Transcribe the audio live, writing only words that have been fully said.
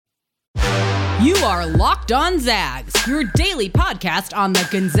You are Locked On Zags, your daily podcast on the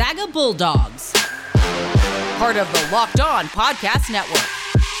Gonzaga Bulldogs. Part of the Locked On Podcast Network.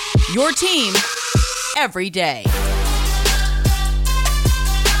 Your team every day.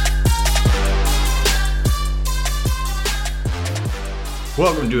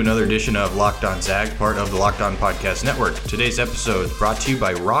 Welcome to another edition of Locked On Zags, part of the Locked On Podcast Network. Today's episode is brought to you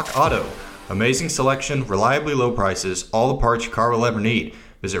by Rock Auto. Amazing selection, reliably low prices, all the parts your car will ever need.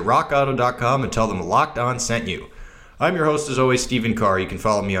 Visit rockauto.com and tell them Locked On sent you. I'm your host, as always, Stephen Carr. You can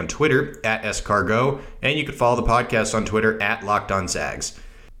follow me on Twitter at @SCargo, and you can follow the podcast on Twitter at Locked On Zags.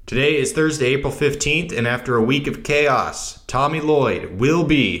 Today is Thursday, April 15th, and after a week of chaos, Tommy Lloyd will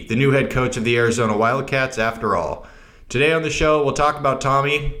be the new head coach of the Arizona Wildcats after all. Today on the show, we'll talk about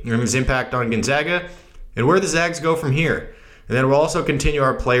Tommy and his impact on Gonzaga and where the Zags go from here. And then we'll also continue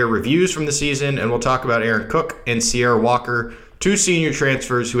our player reviews from the season, and we'll talk about Aaron Cook and Sierra Walker, two senior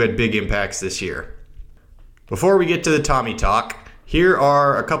transfers who had big impacts this year. Before we get to the Tommy talk, here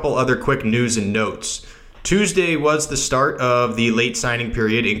are a couple other quick news and notes. Tuesday was the start of the late signing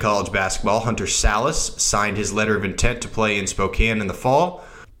period in college basketball. Hunter Sallis signed his letter of intent to play in Spokane in the fall.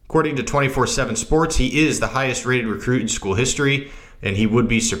 According to 24/7 Sports, he is the highest rated recruit in school history, and he would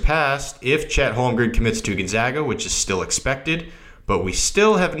be surpassed if Chet Holmgren commits to Gonzaga, which is still expected, but we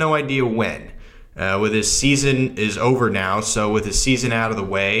still have no idea when. With his season is over now, so with his season out of the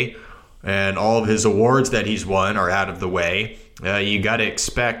way and all of his awards that he's won are out of the way, you got to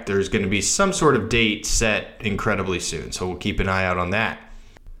expect there's going to be some sort of date set incredibly soon, so we'll keep an eye out on that.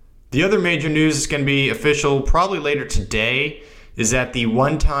 The other major news is going to be official probably later today, is that the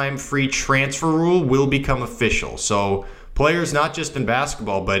one-time free transfer rule will become official. So players, not just in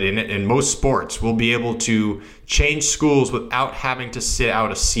basketball, but in most sports, will be able to change schools without having to sit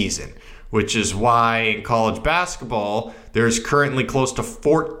out a season, which is why in college basketball, there's currently close to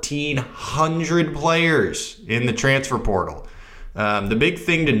 1,400 players in the transfer portal. The big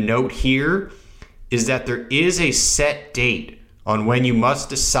thing to note here is that there is a set date on when you must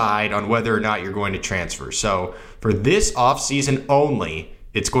decide on whether or not you're going to transfer. So for this offseason only,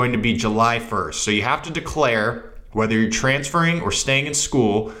 it's going to be July 1st. So you have to declare whether you're transferring or staying in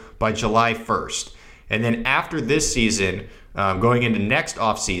school by July 1st. And then after this season, going into next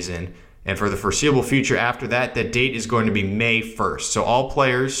offseason, and for the foreseeable future after that, that date is going to be May 1st. So all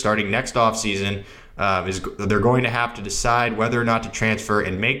players starting next offseason, they're going to have to decide whether or not to transfer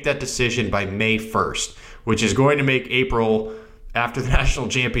and make that decision by May 1st, which is going to make April after the national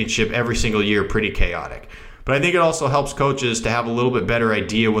championship every single year pretty chaotic. But I think it also helps coaches to have a little bit better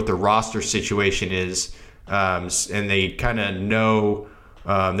idea what the roster situation is, and they kind of know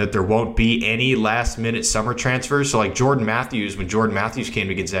that there won't be any last-minute summer transfers. So like Jordan Matthews, when Jordan Matthews came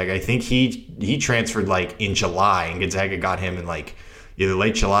to Gonzaga, I think he transferred like in July, and Gonzaga got him in like either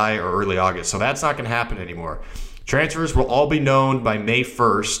late July or early August. So that's not going to happen anymore. Transfers will all be known by May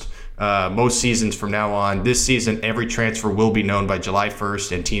 1st. Most seasons from now on. This season, every transfer will be known by July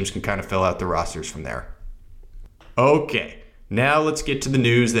 1st, and teams can kind of fill out the rosters from there. Okay, now let's get to the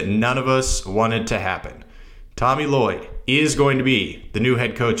news that none of us wanted to happen. Tommy Lloyd is going to be the new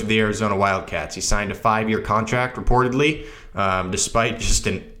head coach of the Arizona Wildcats. He signed a 5-year contract, reportedly, despite just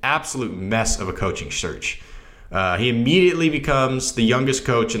an absolute mess of a coaching search. He immediately becomes the youngest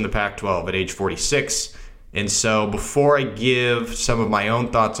coach in the Pac-12 at age 46. And so before I give some of my own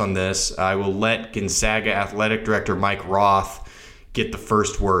thoughts on this, I will let Gonzaga Athletic Director Mike Roth get the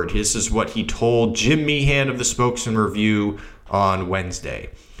first word. This is what he told Jim Meehan of the Spokesman Review on Wednesday.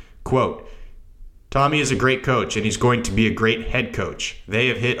 Quote, "Tommy is a great coach, and he's going to be a great head coach. They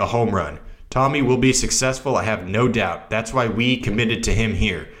have hit a home run. Tommy will be successful, I have no doubt. That's why we committed to him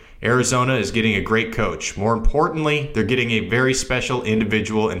here. Arizona is getting a great coach. More importantly, they're getting a very special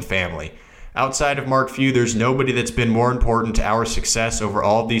individual and family. Outside of Mark Few, there's nobody that's been more important to our success over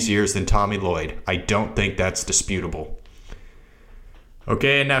all of these years than Tommy Lloyd. I don't think that's disputable."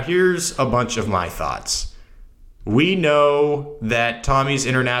 Okay, and now here's a bunch of my thoughts. We know that Tommy's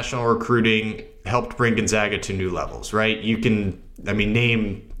international recruiting helped bring Gonzaga to new levels, right? You can,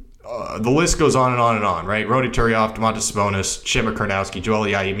 name, the list goes on and on and on, right? Rony Turioff, Domantas Sabonis, Shimmer Karnowski, Joel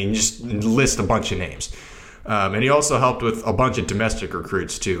Ayayi, just list a bunch of names. And he also helped with a bunch of domestic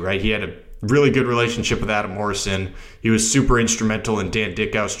recruits too, right? He had a really good relationship with Adam Morrison. He was super instrumental in Dan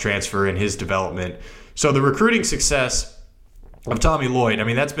Dickau's transfer and his development. So the recruiting success of Tommy Lloyd,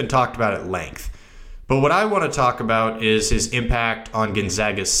 that's been talked about at length. But what I want to talk about is his impact on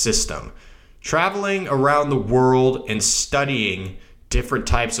Gonzaga's system. Traveling around the world and studying different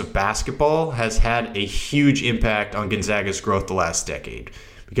types of basketball has had a huge impact on Gonzaga's growth the last decade,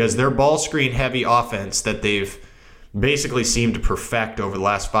 because their ball screen heavy offense that they've basically seemed to perfect over the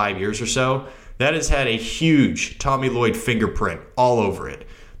last 5 years or so, that has had a huge Tommy Lloyd fingerprint all over it.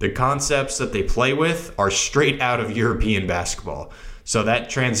 The concepts that they play with are straight out of European basketball. So that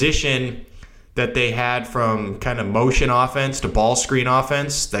transition that they had from kind of motion offense to ball screen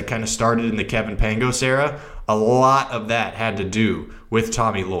offense that kind of started in the Kevin Pangos era, a lot of that had to do with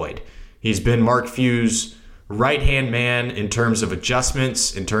Tommy Lloyd. He's been Mark Few's right-hand man in terms of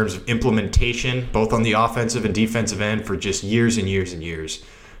adjustments, in terms of implementation, both on the offensive and defensive end for just years and years and years.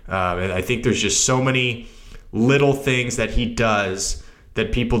 And I think there's just so many little things that he does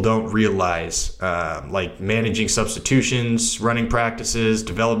that people don't realize, like managing substitutions, running practices,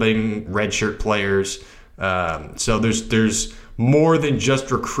 developing redshirt players. So there's more than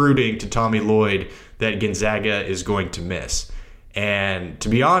just recruiting to Tommy Lloyd that Gonzaga is going to miss. And to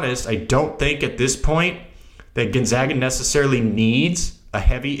be honest, I don't think at this point that Gonzaga necessarily needs a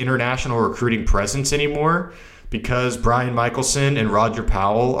heavy international recruiting presence anymore, because Brian Michelson and Roger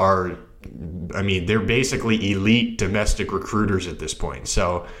Powell are, they're basically elite domestic recruiters at this point.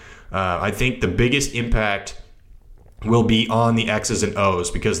 So I think the biggest impact will be on the X's and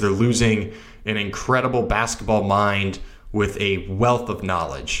O's, because they're losing an incredible basketball mind with a wealth of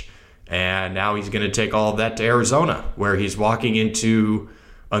knowledge. And now he's going to take all of that to Arizona, where he's walking into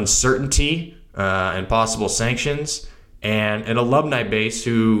uncertainty and possible sanctions, and an alumni base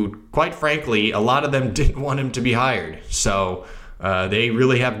who, quite frankly, a lot of them didn't want him to be hired. So they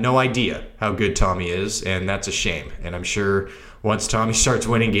really have no idea how good Tommy is, and that's a shame. And I'm sure once Tommy starts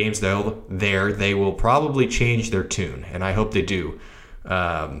winning games, they will probably change their tune, and I hope they do,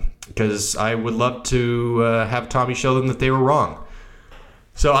 because I would love to have Tommy show them that they were wrong.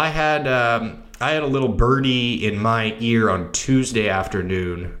 So I had a little birdie in my ear on Tuesday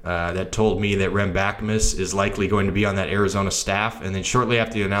afternoon that told me that Rem Bakamus is likely going to be on that Arizona staff. And then shortly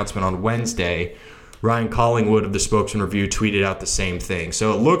after the announcement on Wednesday, Ryan Collingwood of the Spokesman Review tweeted out the same thing.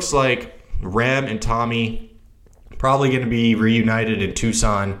 So it looks like Rem and Tommy probably going to be reunited in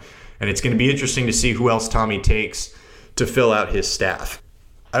Tucson, and it's going to be interesting to see who else Tommy takes to fill out his staff.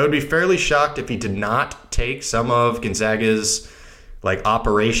 I would be fairly shocked if he did not take some of Gonzaga's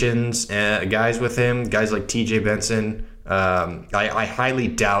operations guys with him, guys like TJ Benson. I highly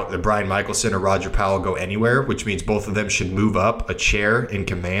doubt that Brian Michelson or Roger Powell go anywhere, which means both of them should move up a chair in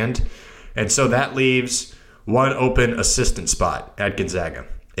command. And so that leaves one open assistant spot at Gonzaga.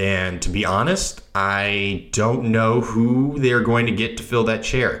 And to be honest, I don't know who they're going to get to fill that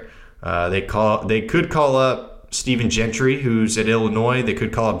chair. They could call up Stephen Gentry, who's at Illinois. They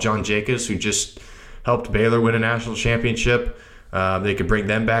could call up John Jacobs, who just helped Baylor win a national championship. They could bring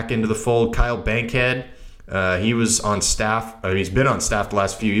them back into the fold. Kyle Bankhead, he was on staff. He's been on staff the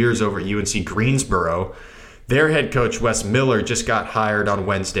last few years over at UNC Greensboro. Their head coach, Wes Miller, just got hired on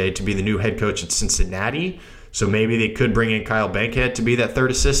Wednesday to be the new head coach at Cincinnati. So maybe they could bring in Kyle Bankhead to be that third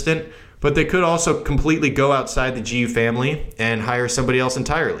assistant. But they could also completely go outside the GU family and hire somebody else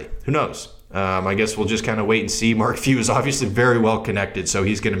entirely. Who knows? I guess we'll just kind of wait and see. Mark Few is obviously very well connected, so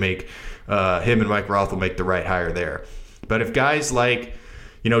he's going to make him and Mike Roth will make the right hire there. But if guys like,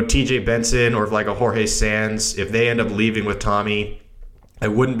 TJ Benson or like a Jorge Sands, if they end up leaving with Tommy, I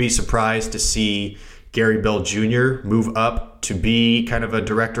wouldn't be surprised to see Gary Bell Jr. move up to be kind of a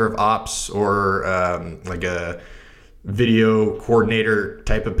director of ops or like a video coordinator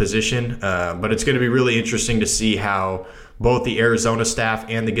type of position. But it's going to be really interesting to see how both the Arizona staff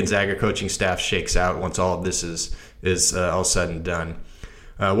and the Gonzaga coaching staff shakes out once all of this is all said and done.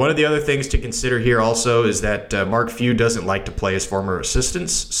 One of the other things to consider here also is that Mark Few doesn't like to play his former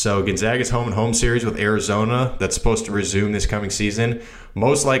assistants. So Gonzaga's home-and-home series with Arizona that's supposed to resume this coming season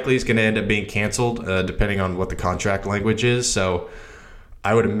most likely is going to end up being canceled depending on what the contract language is. So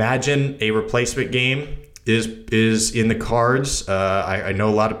I would imagine a replacement game is in the cards. I know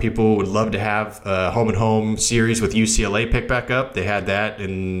a lot of people would love to have a home-and-home series with UCLA pick back up. They had that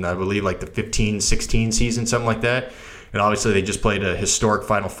in, I believe, the 15-16 season, something like that. And obviously they just played a historic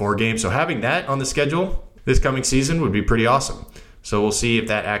Final Four game. So having that on the schedule this coming season would be pretty awesome. So we'll see if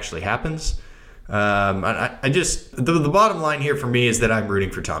that actually happens. The bottom line here for me is that I'm rooting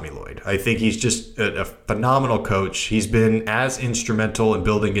for Tommy Lloyd. I think he's just a phenomenal coach. He's been as instrumental in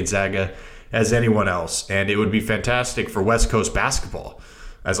building Gonzaga as anyone else. And it would be fantastic for West Coast basketball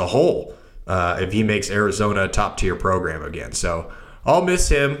as a whole if he makes Arizona a top-tier program again. So I'll miss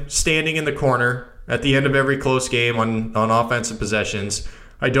him standing in the corner at the end of every close game on offensive possessions.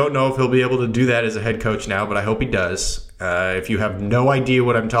 I don't know if he'll be able to do that as a head coach now, but I hope he does. If you have no idea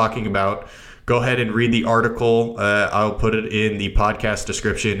what I'm talking about, go ahead and read the article. I'll put it in the podcast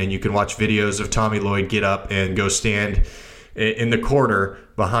description, and you can watch videos of Tommy Lloyd get up and go stand in the corner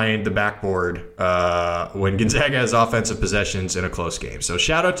behind the backboard when Gonzaga has offensive possessions in a close game. So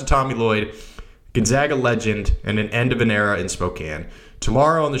shout out to Tommy Lloyd. Gonzaga legend, and an end of an era in Spokane.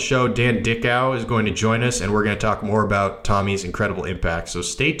 Tomorrow on the show, Dan Dickau is going to join us, and we're going to talk more about Tommy's incredible impact. So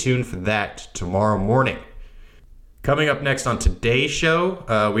stay tuned for that tomorrow morning. Coming up next on today's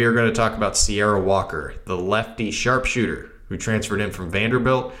show, we are going to talk about Sierra Walker, the lefty sharpshooter who transferred in from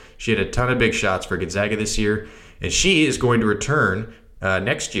Vanderbilt. She had a ton of big shots for Gonzaga this year, and she is going to return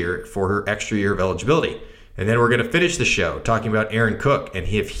next year for her extra year of eligibility. And then we're going to finish the show talking about Aaron Cook and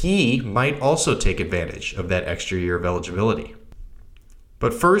if he might also take advantage of that extra year of eligibility.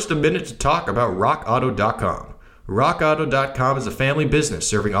 But first, a minute to talk about RockAuto.com. RockAuto.com is a family business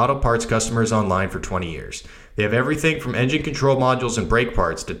serving auto parts customers online for 20 years. They have everything from engine control modules and brake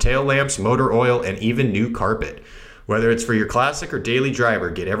parts to tail lamps, motor oil, and even new carpet. Whether it's for your classic or daily driver,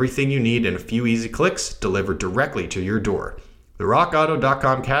 get everything you need in a few easy clicks delivered directly to your door. The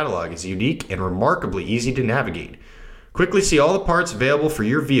RockAuto.com catalog is unique and remarkably easy to navigate. Quickly see all the parts available for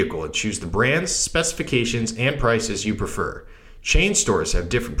your vehicle and choose the brands, specifications, and prices you prefer. Chain stores have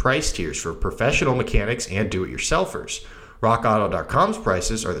different price tiers for professional mechanics and do-it-yourselfers. RockAuto.com's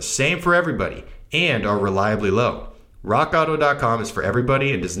prices are the same for everybody and are reliably low. RockAuto.com is for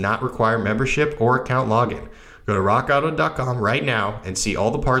everybody and does not require membership or account login. Go to RockAuto.com right now and see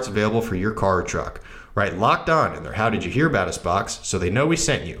all the parts available for your car or truck. Write Locked On in their How Did You Hear About Us box so they know we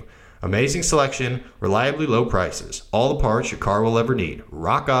sent you. Amazing selection, reliably low prices, all the parts your car will ever need.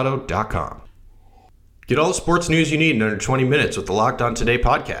 RockAuto.com. Get all the sports news you need in under 20 minutes with the Locked On Today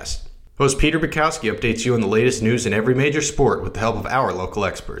podcast. Host Peter Bukowski updates you on the latest news in every major sport with the help of our local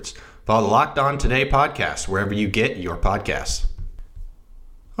experts. Follow the Locked On Today podcast wherever you get your podcasts.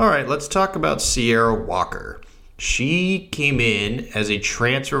 All right, let's talk about Sierra Walker. She came in as a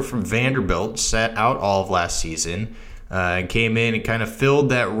transfer from Vanderbilt, sat out all of last season, and came in and kind of filled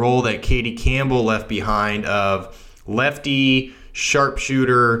that role that Katie Campbell left behind of lefty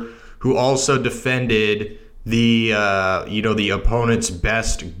sharpshooter who also defended the opponent's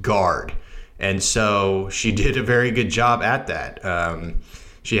best guard. And so she did a very good job at that.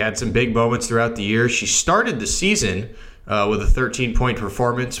 She had some big moments throughout the year. She started the season with a 13-point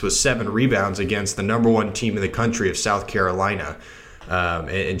performance with 7 rebounds against the number 1 team in the country of South Carolina.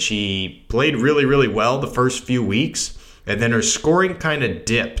 And she played really, really well the first few weeks. And then her scoring kind of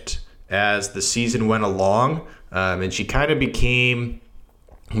dipped as the season went along. And she kind of became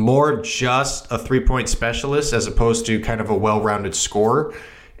more of just a 3-point specialist as opposed to kind of a well-rounded scorer.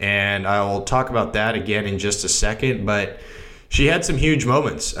 And I will talk about that again in just a second. But she had some huge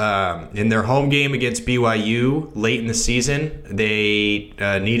moments. In their home game against BYU late in the season, they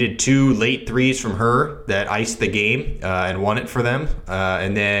needed 2 late threes from her that iced the game and won it for them.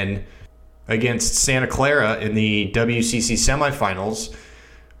 And then against Santa Clara in the WCC semifinals,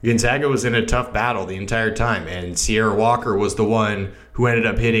 Gonzaga was in a tough battle the entire time, and Sierra Walker was the one who ended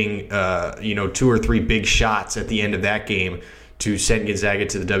up hitting 2 or 3 big shots at the end of that game to send Gonzaga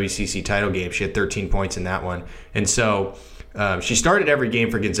to the WCC title game. She had 13 points in that one. And so she started every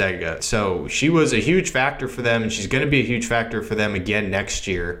game for Gonzaga. So she was a huge factor for them, and she's going to be a huge factor for them again next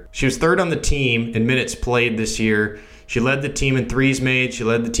year. She was 3rd on the team in minutes played this year. She led the team in threes made. She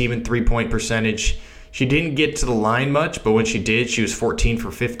led the team in 3-point percentage. She didn't get to the line much, but when she did, she was 14 for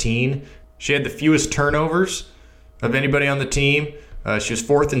 15. She had the fewest turnovers of anybody on the team. She was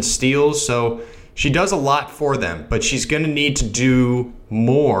 4th in steals, so she does a lot for them, but she's going to need to do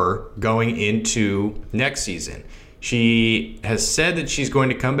more going into next season. She has said that she's going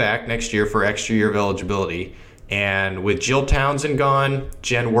to come back next year for extra year of eligibility, and with Jill Townsend gone,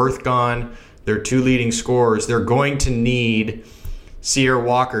 Jen Worth gone, their 2 leading scorers, they're going to need Sierra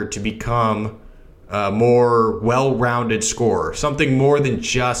Walker to become a more well-rounded scorer, something more than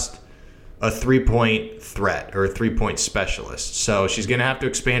just a 3-point threat or a 3-point specialist. So she's going to have to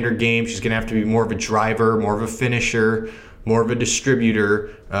expand her game. She's going to have to be more of a driver, more of a finisher, more of a distributor,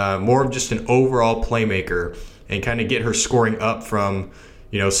 more of just an overall playmaker, and kind of get her scoring up from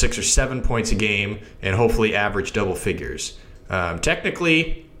 6 or 7 points a game and hopefully average double figures.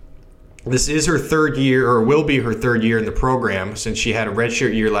 Technically, this is her 3rd year, or will be her 3rd year in the program, since she had a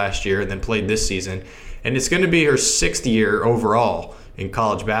redshirt year last year and then played this season. And it's going to be her 6th year overall in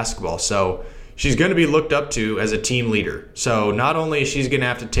college basketball. So she's going to be looked up to as a team leader. So not only is she going to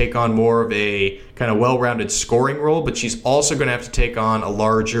have to take on more of a kind of well-rounded scoring role, but she's also going to have to take on a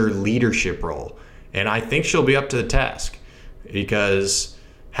larger leadership role. And I think she'll be up to the task, because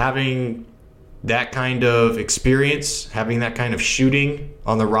having that kind of experience, having that kind of shooting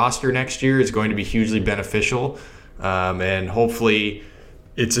on the roster next year is going to be hugely beneficial. And hopefully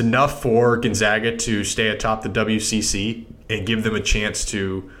it's enough for Gonzaga to stay atop the WCC and give them a chance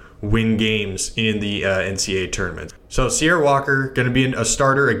to win games in the NCAA tournament. So Sierra Walker going to be a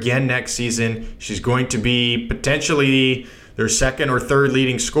starter again next season. She's going to be potentially their second or third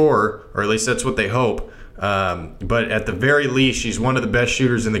leading scorer, or at least that's what they hope. But at the very least, she's one of the best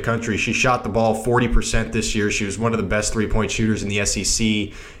shooters in the country. She shot the ball 40% this year. She was one of the best three-point shooters in the SEC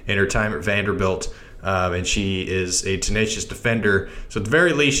in her time at Vanderbilt. And she is a tenacious defender. So at the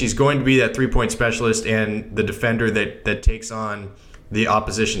very least, she's going to be that three-point specialist and the defender that takes on the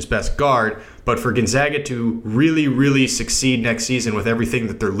opposition's best guard. But for Gonzaga to really, really succeed next season with everything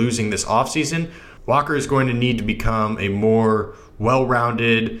that they're losing this offseason, Walker is going to need to become a more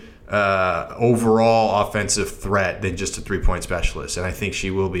well-rounded overall offensive threat than just a three-point specialist. And I think she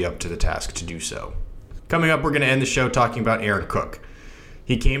will be up to the task to do so. Coming up, we're going to end the show talking about Aaron Cook.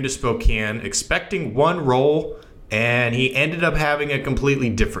 He came to Spokane expecting one role, and he ended up having a completely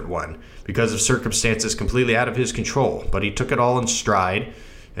different one because of circumstances completely out of his control. But he took it all in stride,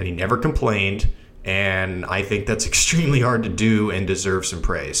 and he never complained, and I think that's extremely hard to do and deserves some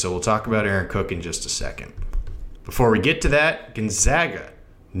praise. So we'll talk about Aaron Cook in just a second. Before we get to that, Gonzaga,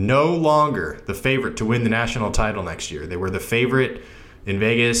 no longer the favorite to win the national title next year. They were the favorite in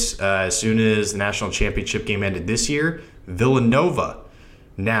Vegas as soon as the national championship game ended this year. Villanova,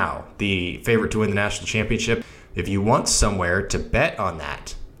 now the favorite to win the national championship. If you want somewhere to bet on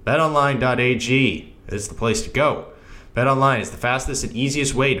that, betonline.ag is the place to go. BetOnline is the fastest and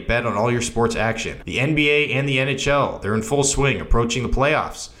easiest way to bet on all your sports action. The NBA and the NHL, they're in full swing, approaching the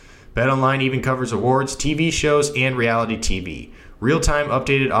playoffs. BetOnline even covers awards, TV shows, and reality TV. Real-time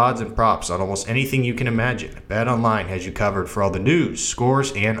updated odds and props on almost anything you can imagine. BetOnline has you covered for all the news,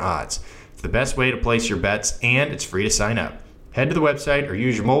 scores, and odds. It's the best way to place your bets, and it's free to sign up. Head to the website or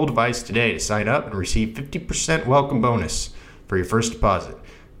use your mobile device today to sign up and receive 50% welcome bonus for your first deposit.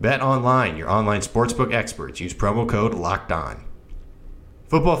 BetOnline, your online sportsbook experts. Use promo code LOCKEDON.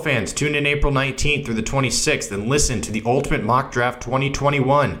 Football fans, tune in April 19th through the 26th and listen to the Ultimate Mock Draft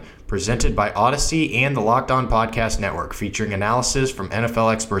 2021, presented by Odyssey and the Locked On Podcast Network, featuring analysis from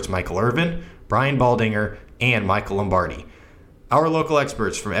NFL experts Michael Irvin, Brian Baldinger, and Michael Lombardi. Our local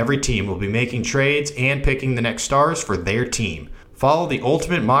experts from every team will be making trades and picking the next stars for their team. Follow the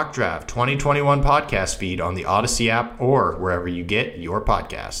Ultimate Mock Draft 2021 podcast feed on the Odyssey app or wherever you get your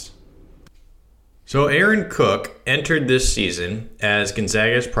podcasts. So Aaron Cook entered this season as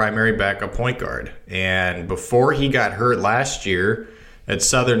Gonzaga's primary backup point guard. And before he got hurt last year at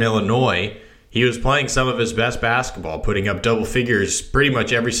Southern Illinois, he was playing some of his best basketball, putting up double figures pretty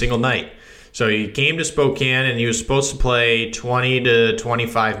much every single night. So he came to Spokane and he was supposed to play 20 to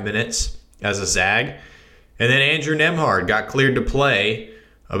 25 minutes as a Zag. And then Andrew Nembhard got cleared to play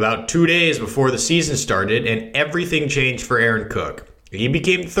about 2 days before the season started, and everything changed for Aaron Cook. He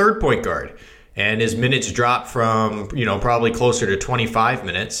became the third point guard, and his minutes dropped from, probably closer to 25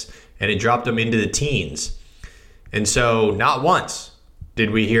 minutes, and it dropped him into the teens. And so not once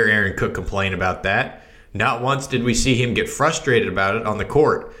did we hear Aaron Cook complain about that. Not once did we see him get frustrated about it on the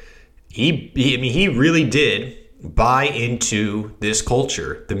court. He really did buy into this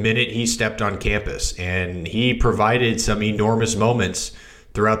culture the minute he stepped on campus, and he provided some enormous moments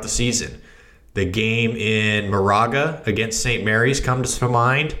throughout the season. The game in Moraga against St. Mary's comes to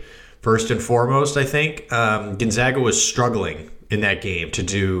mind. First and foremost, I think Gonzaga was struggling in that game to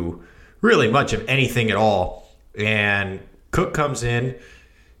do really much of anything at all. And Cook comes in,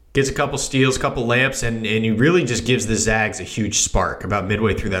 gets a couple steals, a couple layups, and he really just gives the Zags a huge spark about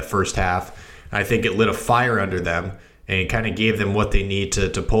midway through that first half. I think it lit a fire under them and kind of gave them what they need to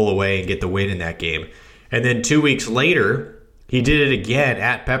pull away and get the win in that game. And then 2 weeks later, he did it again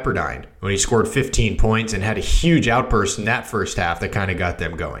at Pepperdine when he scored 15 points and had a huge outburst in that first half that kind of got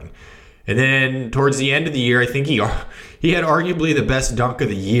them going. And then towards the end of the year, I think he had arguably the best dunk of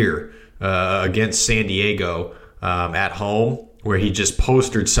the year against San Diego at home, where he just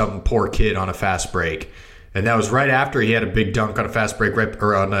postered some poor kid on a fast break. And that was right after he had a big dunk on a fast break,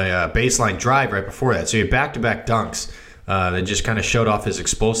 or on a baseline drive right before that. So he had back-to-back dunks that just kind of showed off his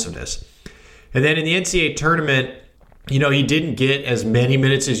explosiveness. And then in the NCAA tournament, he didn't get as many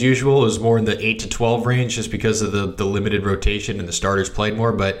minutes as usual. It was more in the 8 to 12 range just because of the limited rotation and the starters played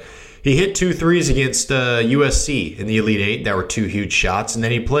more. But he hit 2 threes against USC in the Elite Eight. That were 2 huge shots. And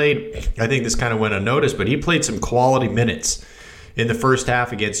then he played, I think this kind of went unnoticed, but he played some quality minutes in the first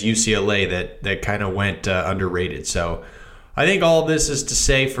half against UCLA that kind of went underrated. So I think all of this is to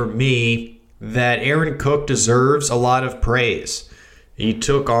say for me that Aaron Cook deserves a lot of praise. He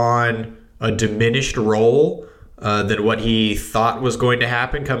took on a diminished role than what he thought was going to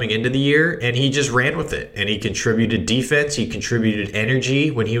happen coming into the year, and he just ran with it. And he contributed defense, he contributed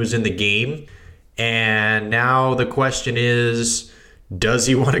energy when he was in the game. And now the question is, Does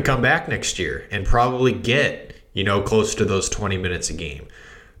he want to come back next year and probably get, close to those 20 minutes a game?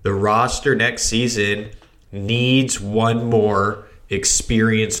 The roster next season needs one more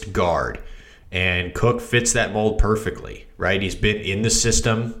experienced guard. And Cook fits that mold perfectly, right? He's been in the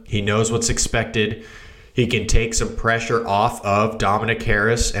system. He knows what's expected. He can take some pressure off of Dominic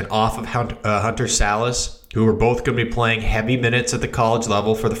Harris and off of Hunter Salas, who are both going to be playing heavy minutes at the college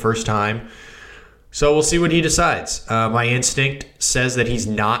level for the first time. So we'll see what he decides. My instinct says that he's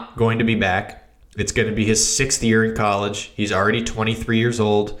not going to be back. It's going to be his 6th year in college. He's already 23 years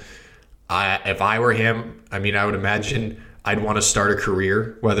old. If I were him, I would imagine I'd want to start a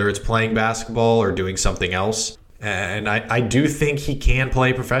career, whether it's playing basketball or doing something else. And I do think he can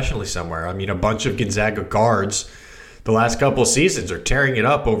play professionally somewhere. A bunch of Gonzaga guards the last couple of seasons are tearing it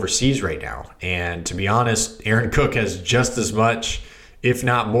up overseas right now. And to be honest, Aaron Cook has just as much, if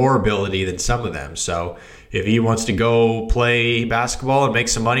not more, ability than some of them. So if he wants to go play basketball and make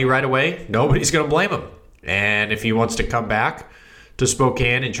some money right away, nobody's going to blame him. And if he wants to come back to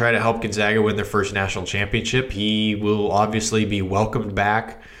Spokane and try to help Gonzaga win their first national championship, he will obviously be welcomed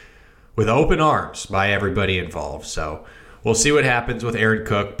back with open arms by everybody involved. So we'll see what happens with Aaron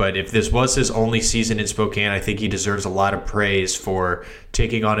Cook, but if this was his only season in Spokane, I think he deserves a lot of praise for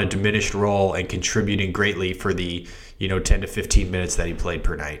taking on a diminished role and contributing greatly for the 10 to 15 minutes that he played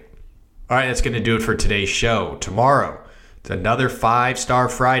per night. All right, that's going to do it for today's show. Tomorrow, it's another 5-Star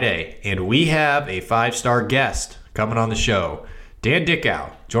Friday, and we have a 5-star guest coming on the show. Dan Dickau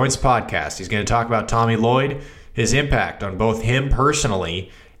joins the podcast. He's going to talk about Tommy Lloyd, his impact on both him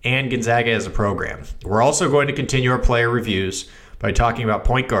personally and Gonzaga as a program. We're also going to continue our player reviews by talking about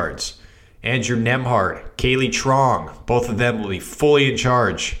point guards. Andrew Nembhard, Kaylee Trong, both of them will be fully in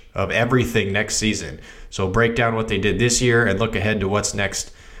charge of everything next season. So we'll break down what they did this year and look ahead to what's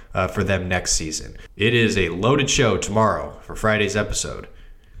next for them next season. It is a loaded show tomorrow for Friday's episode.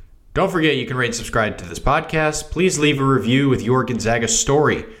 Don't forget you can rate and subscribe to this podcast. Please leave a review with your Gonzaga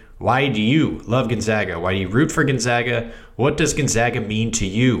story. Why do you love Gonzaga? Why do you root for Gonzaga? What does Gonzaga mean to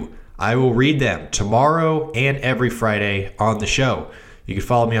you? I will read them tomorrow and every Friday on the show. You can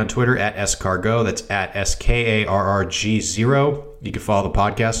follow me on Twitter at scargo. That's at SKARRG0. You can follow the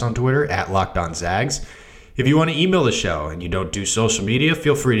podcast on Twitter at LockedOnZags. If you want to email the show and you don't do social media,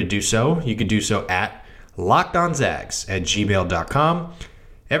 feel free to do so. You can do so at LockedOnZags@gmail.com.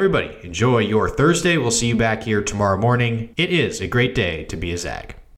 Everybody, enjoy your Thursday. We'll see you back here tomorrow morning. It is a great day to be a Zag.